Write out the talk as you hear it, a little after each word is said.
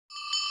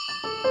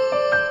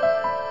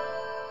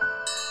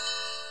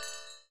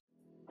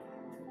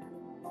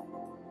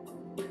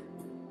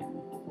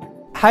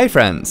Hi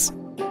friends!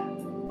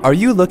 Are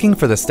you looking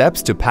for the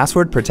steps to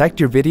password protect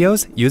your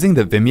videos using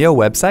the Vimeo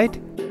website?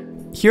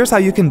 Here's how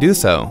you can do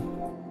so.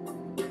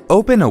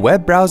 Open a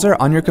web browser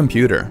on your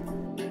computer.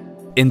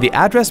 In the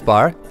address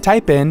bar,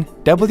 type in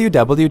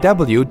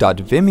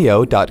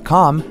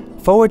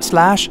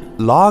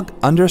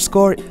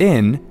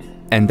www.vimeo.com/log_in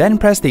and then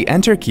press the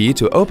Enter key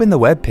to open the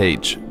web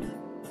page.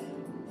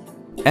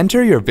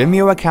 Enter your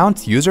Vimeo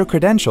account's user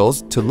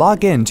credentials to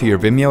log in to your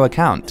Vimeo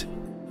account.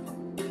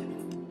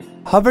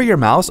 Hover your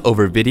mouse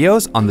over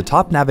Videos on the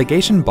top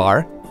navigation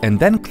bar and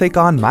then click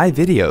on My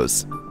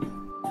Videos.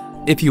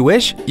 If you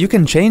wish, you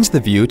can change the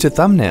view to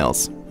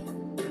thumbnails.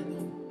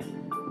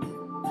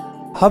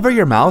 Hover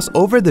your mouse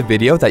over the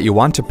video that you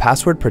want to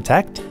password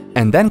protect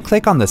and then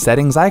click on the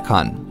Settings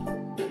icon.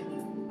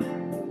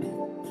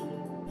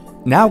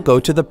 Now go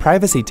to the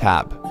Privacy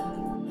tab.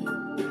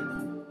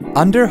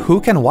 Under Who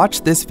can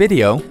watch this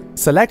video,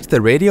 select the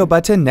radio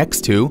button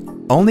next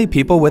to Only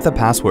people with a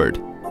password,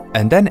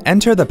 and then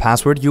enter the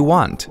password you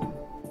want.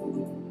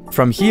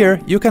 From here,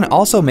 you can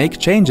also make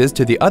changes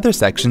to the other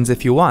sections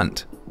if you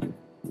want.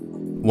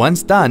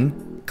 Once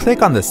done,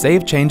 click on the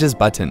Save Changes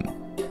button.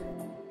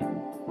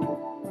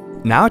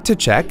 Now to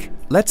check,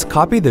 let's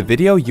copy the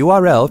video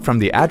URL from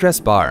the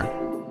address bar.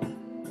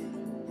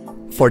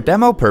 For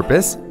demo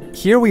purpose,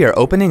 here we are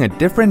opening a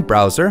different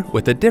browser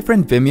with a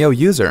different Vimeo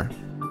user.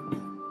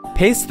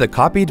 Paste the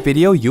copied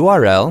video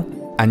URL,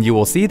 and you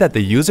will see that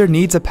the user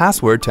needs a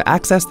password to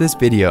access this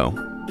video.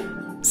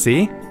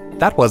 See?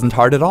 That wasn't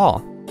hard at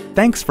all.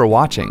 Thanks for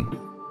watching.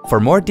 For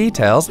more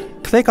details,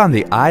 click on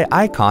the eye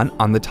icon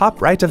on the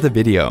top right of the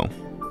video.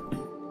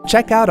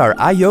 Check out our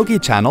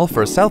iYogi channel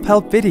for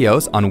self-help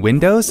videos on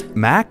Windows,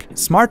 Mac,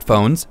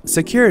 smartphones,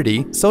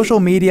 security, social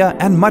media,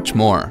 and much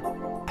more.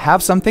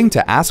 Have something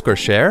to ask or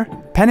share?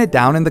 Pen it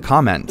down in the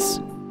comments.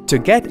 To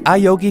get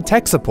iYogi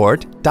tech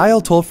support,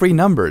 dial toll-free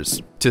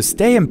numbers. To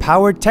stay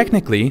empowered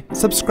technically,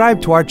 subscribe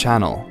to our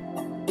channel.